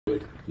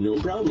No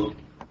problem.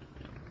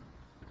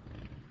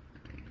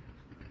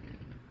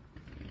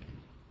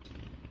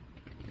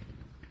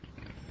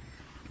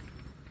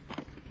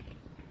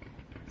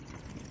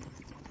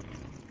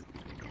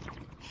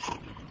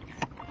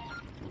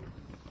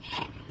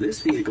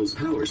 This vehicle's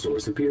power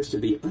source appears to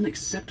be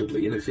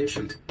unacceptably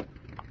inefficient.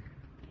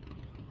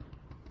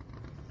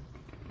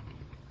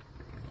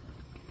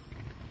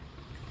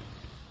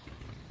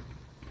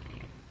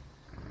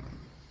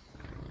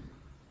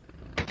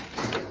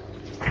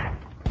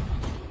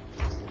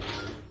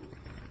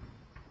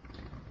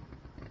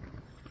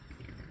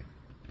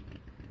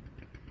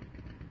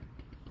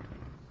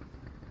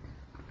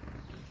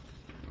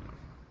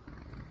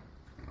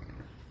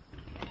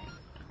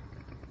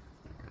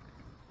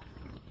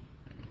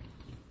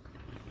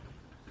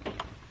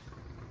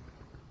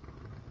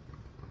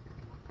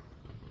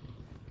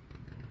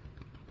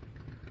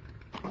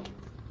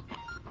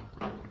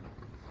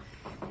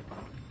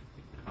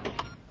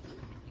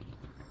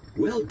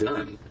 Well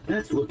done.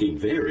 That's looking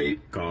very...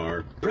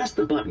 Car. Press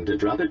the button to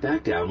drop it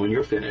back down when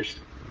you're finished.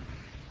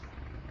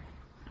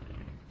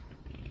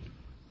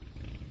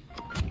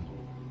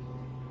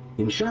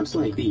 In shops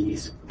like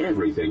these,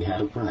 everything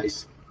had a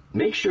price.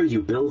 Make sure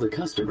you bill the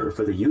customer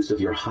for the use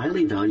of your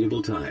highly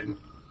valuable time.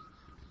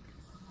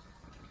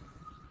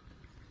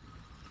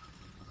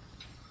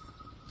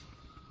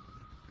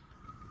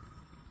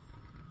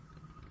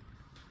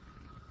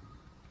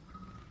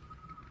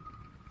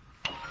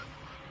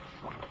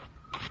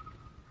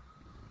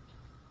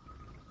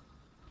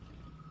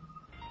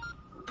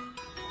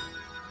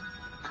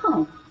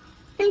 Oh,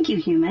 thank you,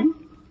 human.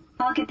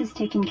 I'll get this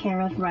taken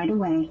care of right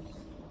away.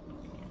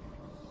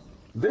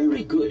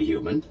 Very good,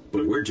 human,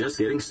 but we're just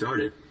getting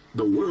started.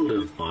 The world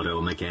of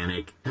auto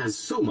mechanic has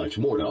so much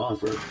more to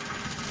offer.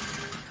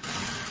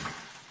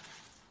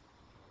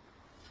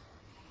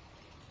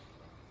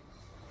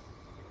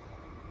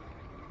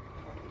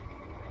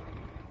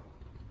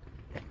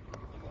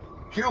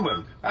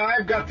 Human,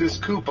 I've got this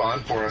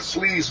coupon for a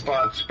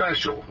Sleazebot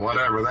special,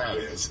 whatever that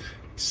is.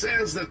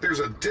 Says that there's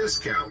a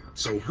discount,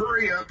 so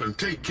hurry up and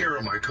take care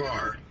of my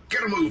car.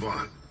 Get a move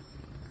on.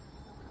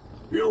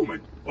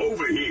 Human,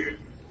 over here.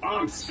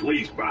 I'm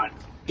Sleazebot,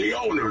 the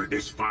owner of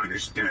this fine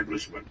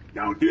establishment.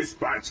 Now this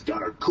bot's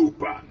got a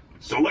coupon,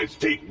 so let's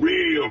take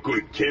real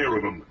good care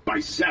of him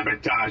by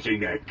sabotaging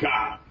that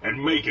car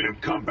and making him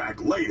come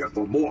back later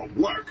for more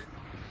work.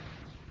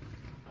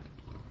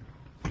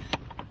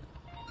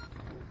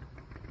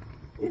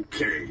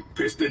 Okay,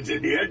 pistons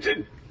in the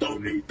engine?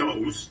 Don't need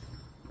those.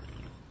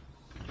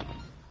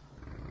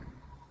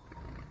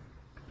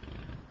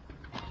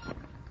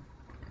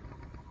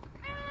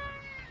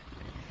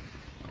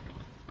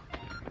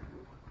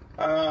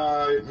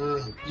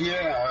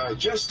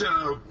 Just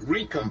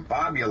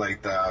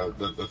recombobulate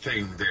the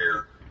thing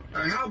there.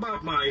 How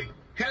about my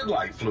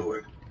headlight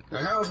fluid?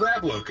 How's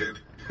that looking?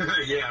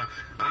 Yeah,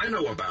 I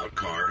know about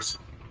cars.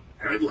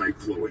 Headlight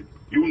fluid?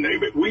 You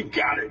name it, we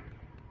got it.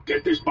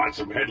 Get this bot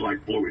some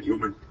headlight fluid,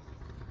 human.